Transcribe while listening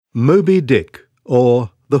Moby Dick,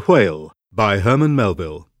 or The Whale, by Herman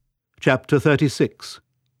Melville. Chapter 36.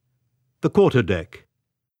 The Quarterdeck.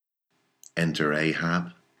 Enter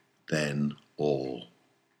Ahab, then all.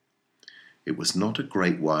 It was not a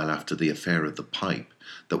great while after the affair of the pipe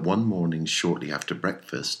that one morning shortly after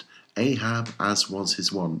breakfast, Ahab, as was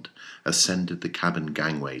his wont, ascended the cabin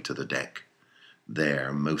gangway to the deck.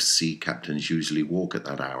 There most sea captains usually walk at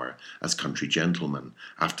that hour, as country gentlemen,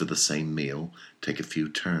 after the same meal, take a few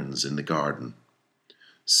turns in the garden.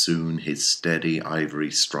 Soon his steady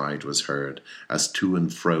ivory stride was heard, as to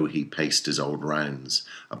and fro he paced his old rounds,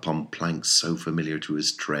 upon planks so familiar to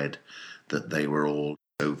his tread that they were all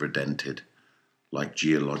overdented, like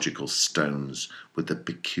geological stones, with the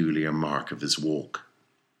peculiar mark of his walk.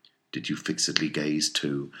 Did you fixedly gaze,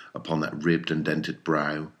 too, upon that ribbed and dented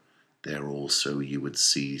brow? There also you would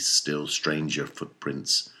see still stranger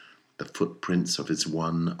footprints, the footprints of his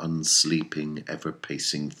one unsleeping,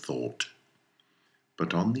 ever-pacing thought.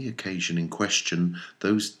 But on the occasion in question,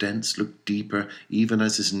 those dents looked deeper, even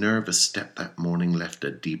as his nervous step that morning left a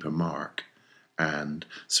deeper mark. And,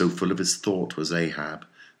 so full of his thought was Ahab,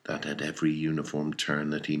 that at every uniform turn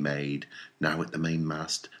that he made, now at the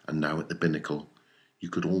mainmast and now at the binnacle, you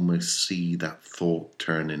could almost see that thought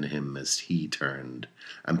turn in him as he turned,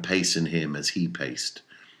 and pace in him as he paced,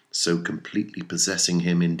 so completely possessing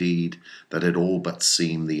him indeed, that it all but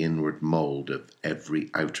seemed the inward mould of every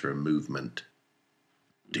outer movement.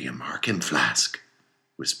 "Do you mark him, Flask?"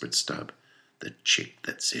 whispered Stubb. "The chick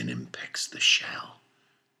that's in him pecks the shell.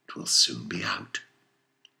 'Twill soon be out."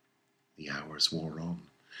 The hours wore on.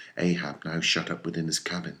 Ahab now shut up within his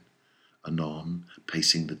cabin, anon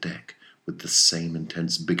pacing the deck, with the same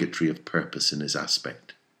intense bigotry of purpose in his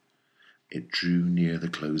aspect. It drew near the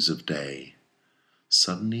close of day.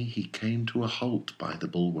 Suddenly he came to a halt by the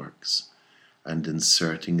bulwarks, and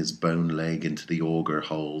inserting his bone leg into the auger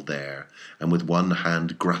hole there, and with one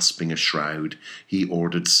hand grasping a shroud, he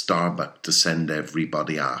ordered Starbuck to send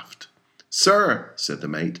everybody aft. "Sir," said the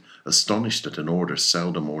mate, astonished at an order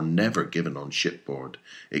seldom or never given on shipboard,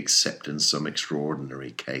 except in some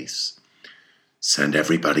extraordinary case. "Send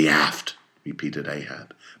everybody aft," repeated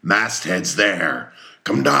Ahab. "Mastheads there!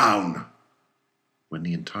 Come down!" When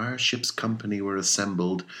the entire ship's company were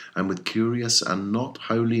assembled, and with curious and not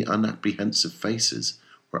wholly unapprehensive faces,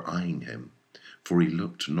 were eyeing him, for he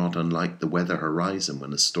looked not unlike the weather horizon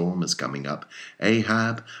when a storm is coming up,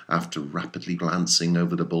 Ahab, after rapidly glancing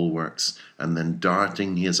over the bulwarks, and then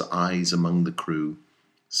darting his eyes among the crew,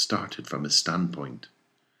 started from his standpoint,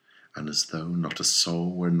 and as though not a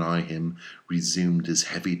soul were nigh him, resumed his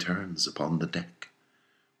heavy turns upon the deck.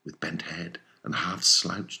 With bent head and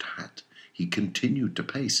half-slouched hat, he continued to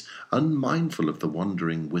pace, unmindful of the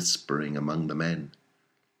wondering whispering among the men,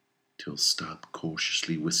 till Stubb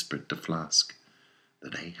cautiously whispered to Flask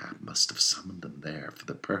that Ahab must have summoned them there for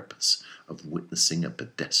the purpose of witnessing a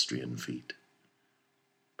pedestrian feat.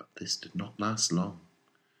 But this did not last long.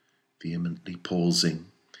 Vehemently pausing,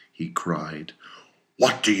 he cried,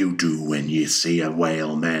 "What do you do when ye see a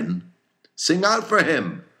whale, men?" "Sing out for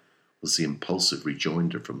him," was the impulsive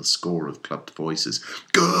rejoinder from a score of clubbed voices.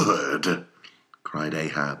 "Good!" cried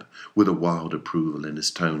Ahab, with a wild approval in his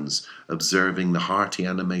tones, observing the hearty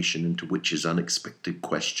animation into which his unexpected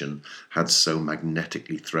question had so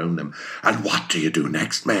magnetically thrown them. "And what do you do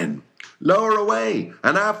next, men?" "Lower away,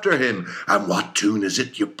 and after him." "And what tune is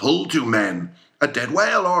it you pull to, men? A dead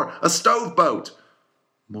whale or a stove-boat?"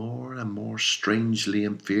 More and more strangely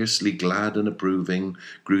and fiercely glad and approving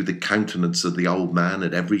grew the countenance of the old man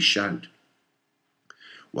at every shout,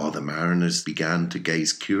 while the mariners began to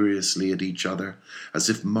gaze curiously at each other, as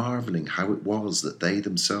if marvelling how it was that they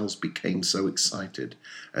themselves became so excited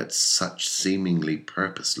at such seemingly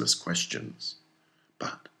purposeless questions.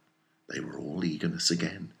 But they were all eagerness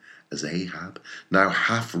again, as Ahab, now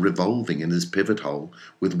half revolving in his pivot hole,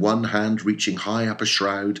 with one hand reaching high up a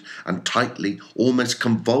shroud, and tightly, almost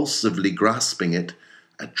convulsively grasping it,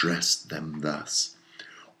 addressed them thus: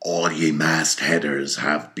 "All ye mastheaders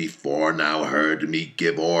have before now heard me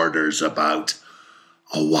give orders about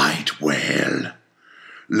a white whale.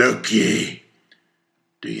 Look ye,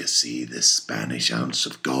 do ye see this Spanish ounce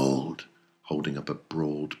of gold?" holding up a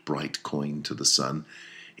broad, bright coin to the sun.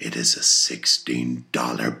 "It is a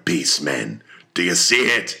 $16 piece, men. Do you see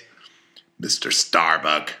it? Mr.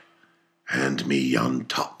 Starbuck, hand me yon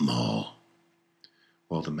topmaul."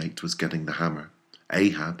 While the mate was getting the hammer,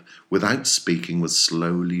 Ahab, without speaking, was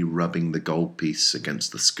slowly rubbing the gold piece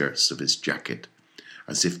against the skirts of his jacket,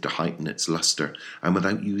 as if to heighten its lustre, and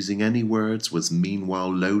without using any words was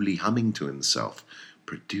meanwhile lowly humming to himself,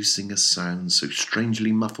 producing a sound so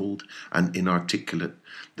strangely muffled and inarticulate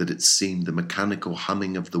that it seemed the mechanical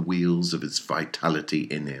humming of the wheels of his vitality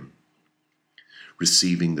in him.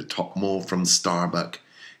 Receiving the topmaul from Starbuck,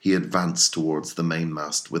 he advanced towards the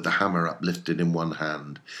mainmast with the hammer uplifted in one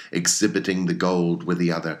hand, exhibiting the gold with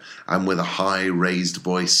the other, and with a high raised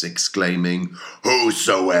voice exclaiming,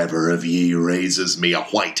 "Whosoever of ye raises me a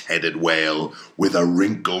white-headed whale with a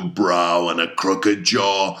wrinkled brow and a crooked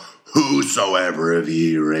jaw, whosoever of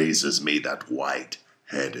ye raises me that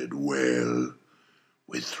white-headed whale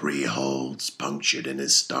with 3 holes punctured in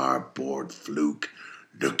his starboard fluke,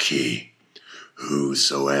 look ye,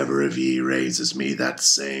 whosoever of ye raises me that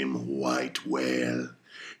same white whale,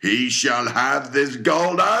 he shall have this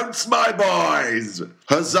gold ounce, my boys!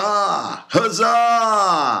 Huzzah!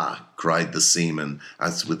 Huzzah! Cried the seamen,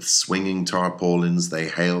 as with swinging tarpaulins they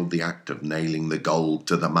hailed the act of nailing the gold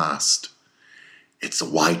to the mast. It's a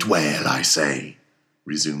white whale, I say,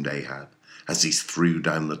 resumed Ahab, as he threw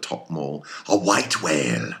down the topmaul. A white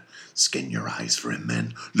whale! Skin your eyes for him,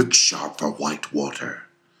 men. Look sharp for white water.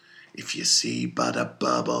 If you see but a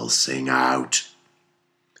bubble, sing out.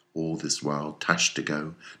 All this while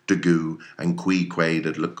Tashtigo, Dagu, and Queequeg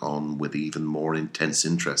had looked on with even more intense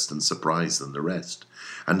interest and surprise than the rest,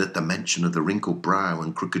 and at the mention of the wrinkled brow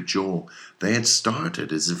and crooked jaw, they had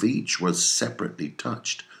started as if each was separately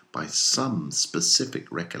touched by some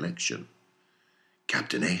specific recollection.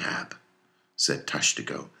 Captain Ahab, said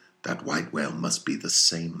Tashtigo, that white whale must be the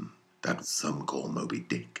same that some call Moby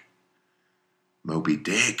Dick. Moby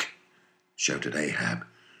Dick? Shouted Ahab.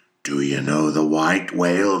 Do you know the white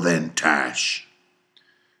whale then, Tash?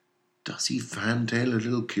 Does he fantail a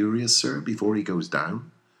little curious, sir, before he goes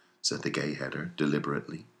down? Said the gay-header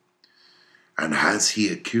deliberately. And has he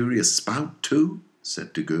a curious spout too?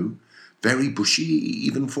 Said Dagu. Very bushy,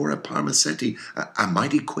 even for a Parmacetti, and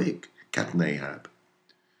mighty quick, Captain Ahab.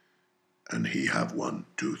 And he have 1,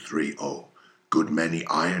 2, 3, good many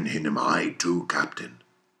iron in him eye too, Captain,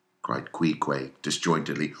 cried Queequeg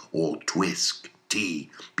disjointedly, all twisk,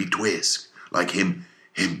 betwisk, like him,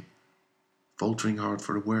 faltering hard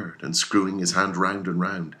for a word, and screwing his hand round and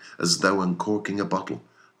round, as though uncorking a bottle,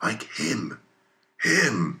 like him.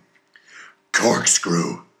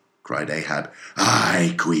 Corkscrew, cried Ahab.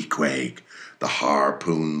 Aye, Queequeg, the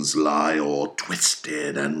harpoons lie all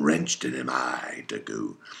twisted and wrenched in him, aye,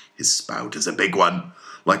 Dagu. His spout is a big one,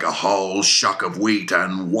 like a whole shock of wheat,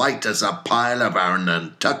 and white as a pile of our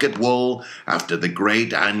Nantucket wool after the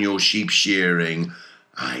great annual sheep shearing.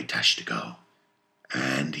 Aye, Tashtigo.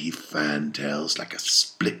 And he fantails like a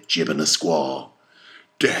split jib in a squall.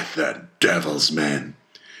 Death and devils, men!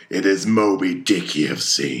 It is Moby Dick ye have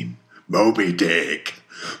seen. Moby Dick!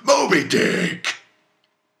 Moby Dick!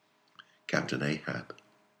 Captain Ahab,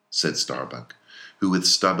 said Starbuck, who with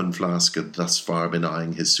stubborn flask had thus far been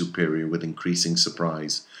eyeing his superior with increasing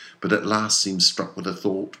surprise, but at last seemed struck with a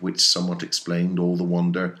thought which somewhat explained all the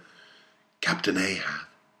wonder. Captain Ahab,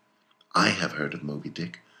 I have heard of Moby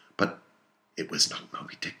Dick, but it was not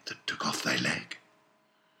Moby Dick that took off thy leg.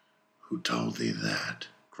 Who told thee that?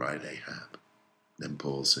 Cried Ahab, then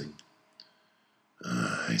pausing.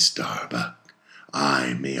 Aye, Starbuck,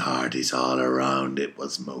 aye, me heart is all around. It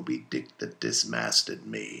was Moby Dick that dismasted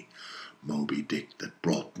me. Moby Dick that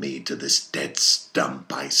brought me to this dead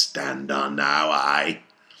stump I stand on now,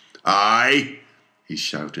 aye, he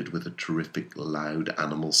shouted with a terrific loud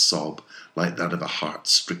animal sob, like that of a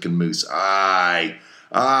heart-stricken moose. Aye,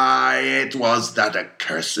 it was that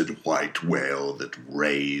accursed white whale that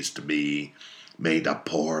raised me, made a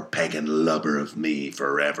poor pagan lubber of me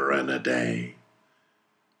forever and a day.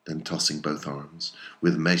 Then tossing both arms,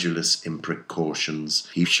 with measureless imprecautions,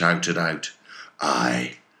 he shouted out,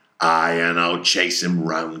 Aye, and I'll chase him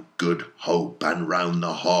round Good Hope, and round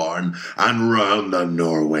the Horn, and round the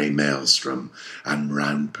Norway Maelstrom, and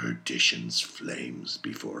round perdition's flames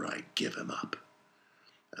before I give him up.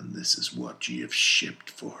 And this is what ye have shipped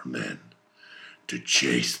for, men, to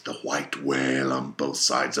chase the white whale on both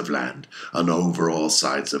sides of land, and over all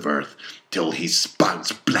sides of earth, till he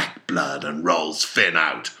spouts black blood and rolls fin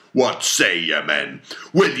out. What say ye, men?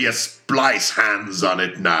 Will ye splice hands on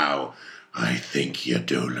it now? I think you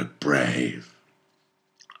do look brave.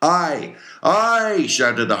 Aye,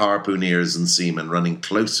 shouted the harpooneers and seamen, running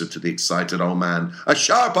closer to the excited old man. A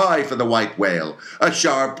sharp eye for the white whale, a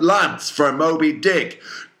sharp lance for Moby Dick.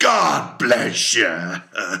 God bless you!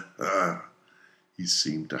 He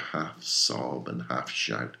seemed to half sob and half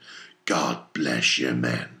shout, God bless you,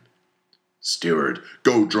 men. Steward,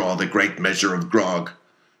 go draw the great measure of grog.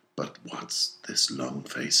 But what's this long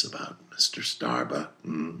face about, Mr. Starbuck?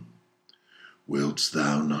 Wilt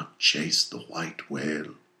thou not chase the white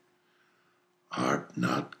whale? Art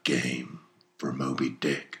not game for Moby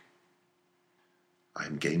Dick? I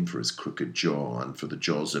am game for his crooked jaw, and for the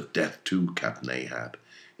jaws of death too, Captain Ahab,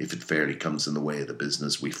 if it fairly comes in the way of the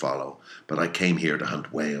business we follow. But I came here to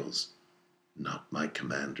hunt whales, not my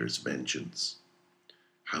commander's vengeance.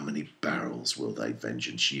 How many barrels will thy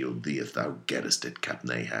vengeance yield thee if thou gettest it,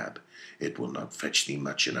 Captain Ahab? It will not fetch thee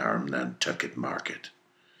much in our Nantucket market.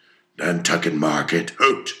 Nantucket market,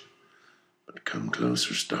 hoot! But come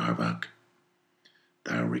closer, Starbuck.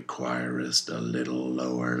 Thou requirest a little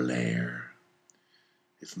lower layer.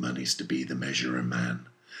 If money's to be the measurer, man,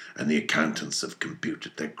 and the accountants have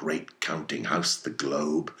computed their great counting house, the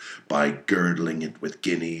globe, by girdling it with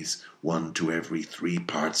guineas, 1 to every 3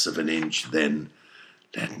 parts of an inch, then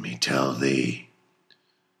let me tell thee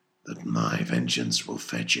that my vengeance will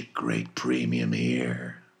fetch a great premium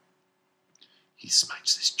here. He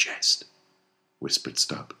smites his chest, whispered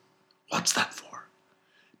Stubb. What's that for?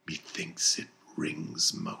 Methinks it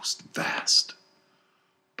rings most vast,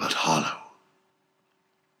 but hollow.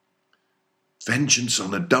 Vengeance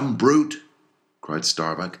on a dumb brute, cried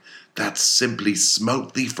Starbuck. That simply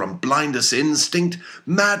smote thee from blindest instinct,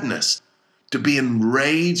 madness. To be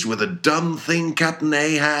enraged with a dumb thing, Captain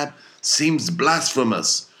Ahab, seems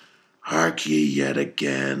blasphemous. Hark ye yet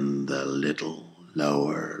again the little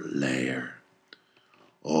lower layer.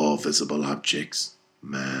 All visible objects,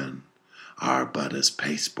 man, are but as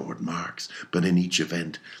pasteboard marks, but in each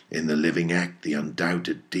event, in the living act, the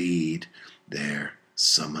undoubted deed, there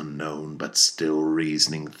some unknown but still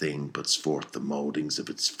reasoning thing puts forth the mouldings of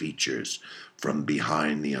its features from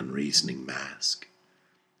behind the unreasoning mask.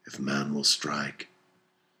 If man will strike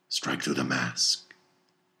through the mask.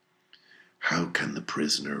 How can the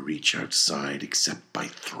prisoner reach outside except by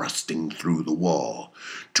thrusting through the wall?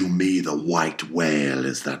 To me the white whale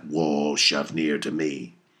is that wall shoved near to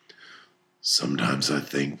me. Sometimes I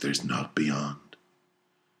think there's naught beyond,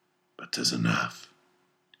 but 'tis enough.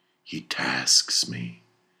 He tasks me.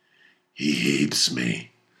 He heaps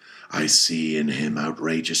me. I see in him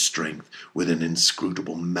outrageous strength, with an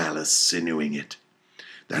inscrutable malice sinewing it.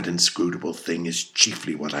 That inscrutable thing is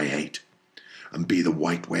chiefly what I hate. And be the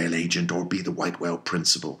white whale agent or be the white whale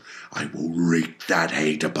principal, I will wreak that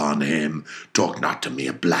hate upon him. Talk not to me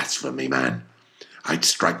of blasphemy, man. I'd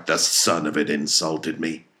strike the son of it insulted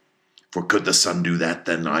me. For could the son do that,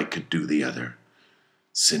 then I could do the other.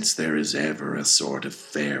 Since there is ever a sort of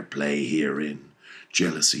fair play herein,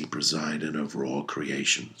 jealousy presiding over all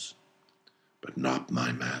creations. But not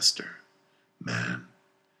my master, man,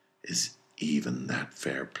 is even that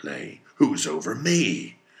fair play. Who's over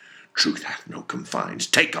me? Truth hath no confines.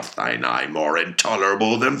 Take off thine eye, more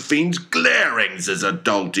intolerable than fiends' glarings is a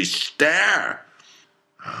doltish stare.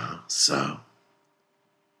 So,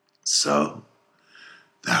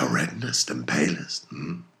 thou reddenest and palest,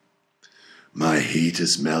 My heat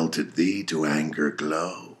has melted thee to anger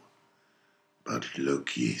glow. But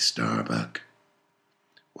look ye, Starbuck,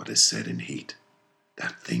 what is said in heat,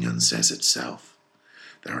 that thing unsays itself.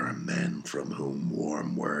 There are men from whom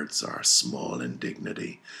warm words are small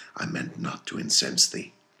indignity. I meant not to incense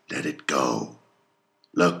thee. Let it go.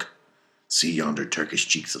 Look, see yonder Turkish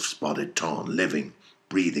cheeks of spotted tawn, living,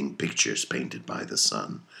 breathing pictures painted by the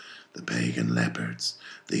sun. The pagan leopards,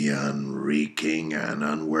 the unreeking and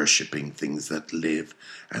unworshipping things that live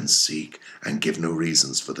and seek and give no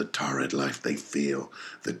reasons for the torrid life they feel.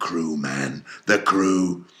 The crew, man, the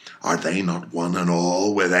crew. Are they not one and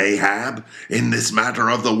all with Ahab in this matter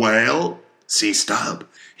of the whale? See Stubb,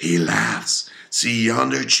 he laughs. See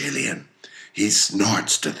yonder Chilean, he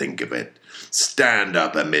snorts to think of it. Stand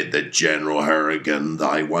up amid the general hurricane,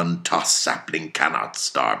 thy one-tossed sapling cannot,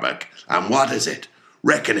 Starbuck. And what is it?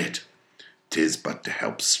 Reckon it. 'Tis but to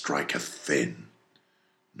help strike a fin.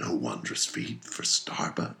 No wondrous feat for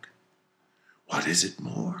Starbuck. What is it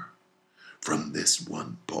more? From this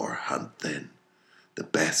one poor hunt, then, the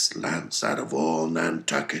best lance out of all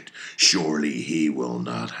Nantucket, surely he will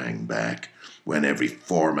not hang back when every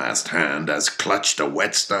foremast hand has clutched a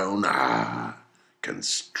whetstone.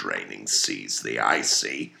 Constraining seas the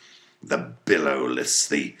icy, the billow lists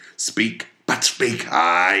thee. Speak, but speak,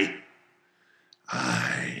 aye,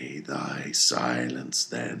 thy silence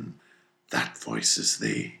then, that voices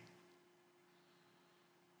thee.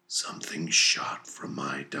 Something shot from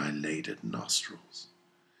my dilated nostrils.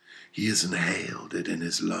 He has inhaled it in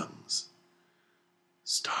his lungs.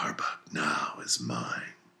 Starbuck now is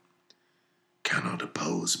mine. Cannot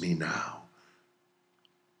oppose me now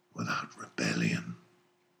without rebellion.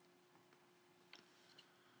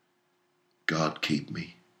 God keep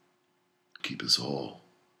me, keep us all,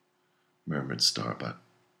 murmured Starbuck,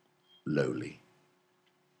 lowly.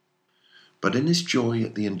 But in his joy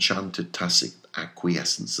at the enchanted tacit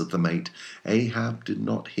acquiescence of the mate, Ahab did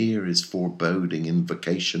not hear his foreboding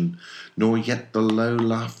invocation, nor yet the low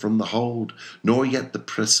laugh from the hold, nor yet the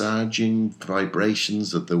presaging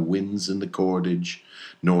vibrations of the winds in the cordage,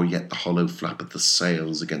 nor yet the hollow flap of the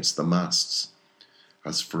sails against the masts,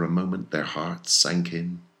 as for a moment their hearts sank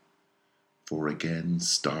in. For again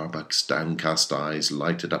Starbuck's downcast eyes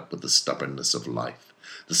lighted up with the stubbornness of life.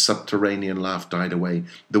 The subterranean laugh died away.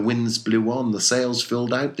 The winds blew on. The sails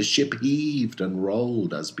filled out. The ship heaved and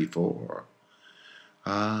rolled as before.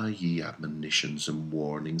 Ah, ye admonitions and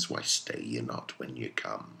warnings, why stay ye not when ye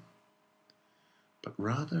come? But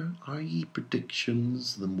rather are ye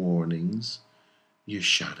predictions than warnings, ye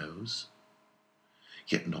shadows?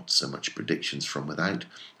 Yet not so much predictions from without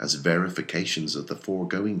as verifications of the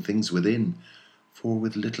foregoing things within, for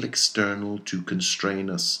with little external to constrain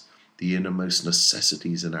us, the innermost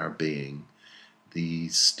necessities in our being,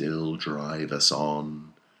 these still drive us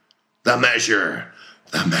on. "The measure!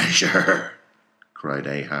 The measure!" cried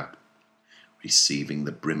Ahab. Receiving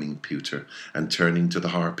the brimming pewter and turning to the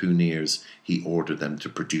harpooneers, he ordered them to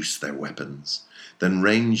produce their weapons. Then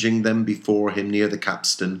ranging them before him near the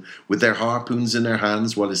capstan, with their harpoons in their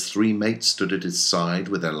hands, while his 3 mates stood at his side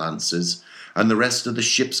with their lances, and the rest of the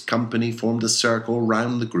ship's company formed a circle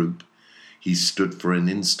round the group, he stood for an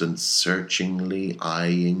instant searchingly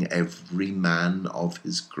eyeing every man of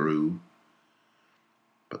his crew.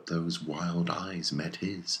 But those wild eyes met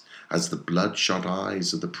his, as the bloodshot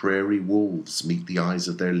eyes of the prairie wolves meet the eyes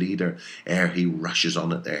of their leader ere he rushes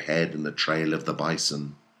on at their head in the trail of the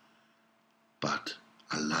bison. But,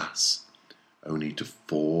 alas, only to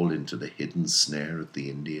fall into the hidden snare of the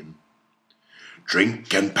Indian.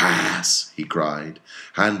 "Drink and pass," he cried,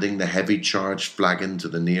 handing the heavy charged flagon to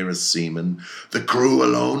the nearest seaman. "The crew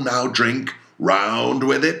alone now drink. Round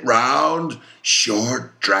with it, round.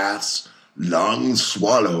 Short draughts, long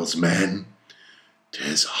swallows, men.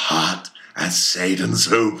 'Tis hot as Satan's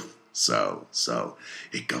hoof. So,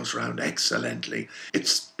 it goes round excellently. It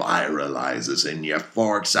spiralizes in you,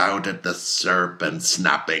 forks out at the serpent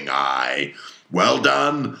snapping eye. Well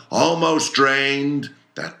done, almost drained.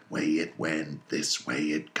 That way it went, this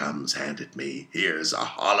way it comes, hand it me. Here's a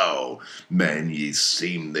hollow. Men, ye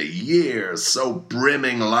seem the years, so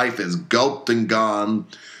brimming life is gulped and gone.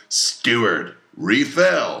 Steward,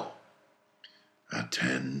 refill.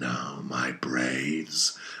 Attend now, my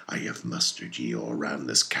braves. I have mustered ye all round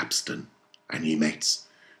this capstan. And ye mates,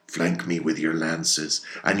 flank me with your lances,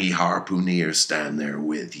 and ye harpooneers stand there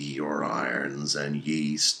with your irons, and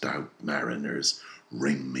ye stout mariners,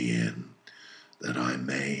 ring me in, that I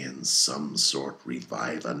may in some sort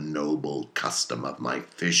revive a noble custom of my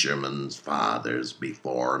fishermen's fathers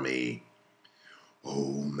before me.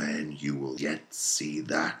 Oh, men, you will yet see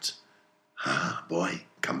that. Ah, boy,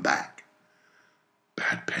 come back.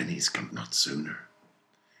 Bad pennies come not sooner.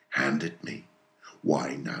 Hand it me.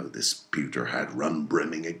 Why now this pewter had run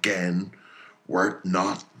brimming again. Wert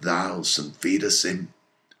not thou St. Vitus him?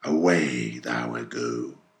 Away thou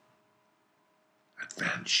ago.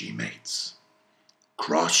 Advance, ye mates.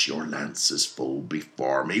 Cross your lances full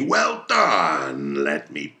before me. Well done!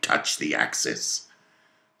 Let me touch the axis.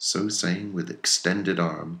 So saying, with extended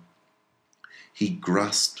arm, he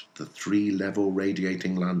grasped the 3 level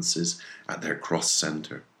radiating lances at their cross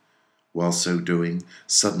centre. While so doing,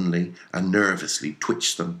 suddenly and nervously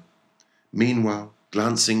twitched them. Meanwhile,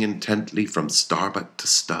 glancing intently from Starbuck to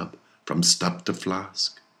Stubb, from Stubb to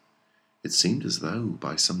Flask, it seemed as though,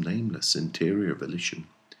 by some nameless interior volition,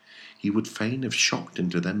 he would fain have shocked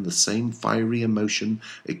into them the same fiery emotion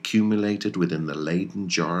accumulated within the laden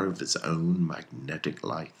jar of his own magnetic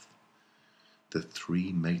life. The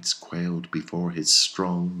 3 mates quailed before his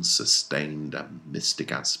strong, sustained, and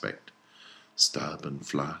mystic aspect. Stubb and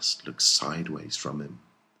Flask looked sideways from him.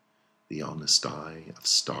 The honest eye of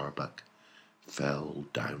Starbuck fell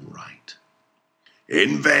downright.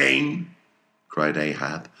 "In vain," cried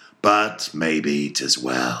Ahab, "but maybe 'tis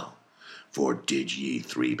well. For did ye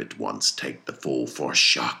 3 but once take the full force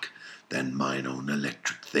shock, then mine own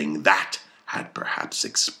electric thing, that had perhaps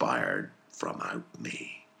expired from out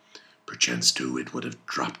me. Perchance too it would have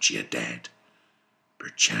dropped ye dead.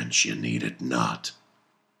 Perchance ye need it not.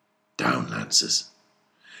 Down, lances.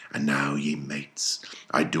 And now, ye mates,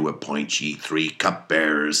 I do appoint ye 3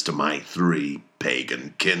 cupbearers to my 3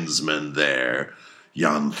 pagan kinsmen there,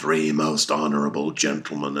 yon 3 most honourable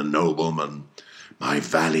gentlemen and noblemen, my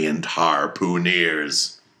valiant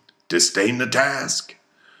harpooneers. Disdain the task?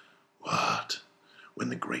 What, when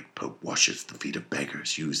the great Pope washes the feet of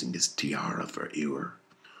beggars, using his tiara for ewer?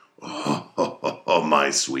 Oh,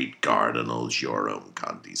 my sweet cardinals, your own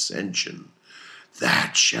condescension,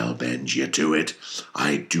 that shall bend ye to it.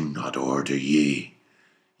 I do not order ye.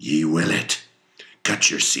 Ye will it.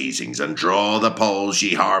 Cut your seizings and draw the poles,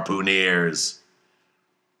 ye harpooneers.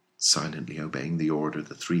 Silently obeying the order,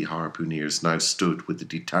 the 3 harpooneers now stood with the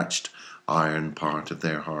detached iron part of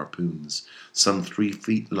their harpoons, some 3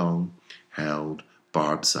 feet long, held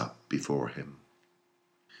barbs up before him.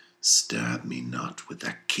 Stab me not with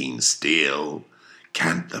that keen steel.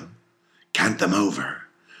 Cant them over.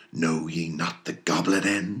 Know ye not the goblet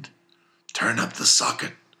end? Turn up the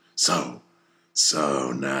socket. So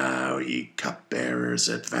now, ye cupbearers,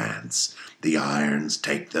 advance. The irons,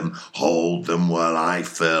 take them, hold them while I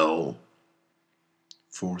fill.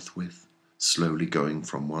 Forthwith, slowly going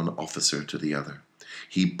from one officer to the other,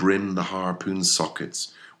 he brimmed the harpoon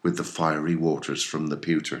sockets with the fiery waters from the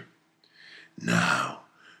pewter. Now,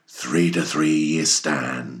 3 to 3 ye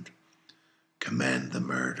stand. Commend the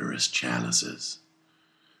murderous chalices.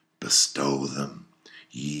 Bestow them,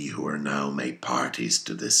 ye who are now made parties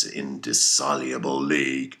to this indissoluble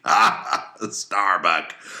league. Ha!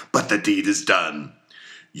 Starbuck! But the deed is done.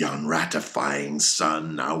 Yon ratifying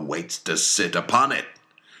sun now waits to sit upon it.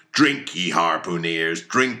 Drink, ye harpooneers,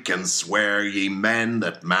 drink and swear, ye men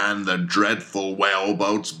that man the dreadful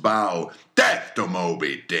whaleboat's bow. Death to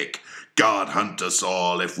Moby Dick! God hunt us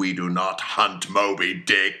all if we do not hunt Moby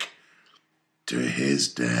Dick. To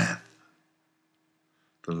his death.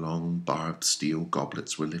 The long barbed steel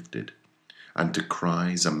goblets were lifted, and to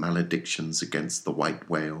cries and maledictions against the white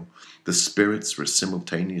whale, the spirits were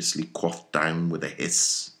simultaneously quaffed down with a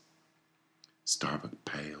hiss. Starbuck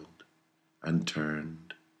paled, and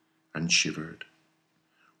turned, and shivered.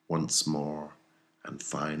 Once more, and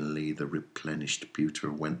finally the replenished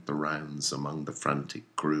pewter went the rounds among the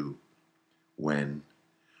frantic crew, when,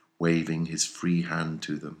 waving his free hand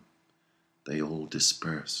to them, they all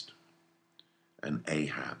dispersed, and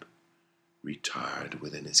Ahab retired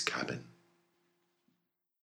within his cabin.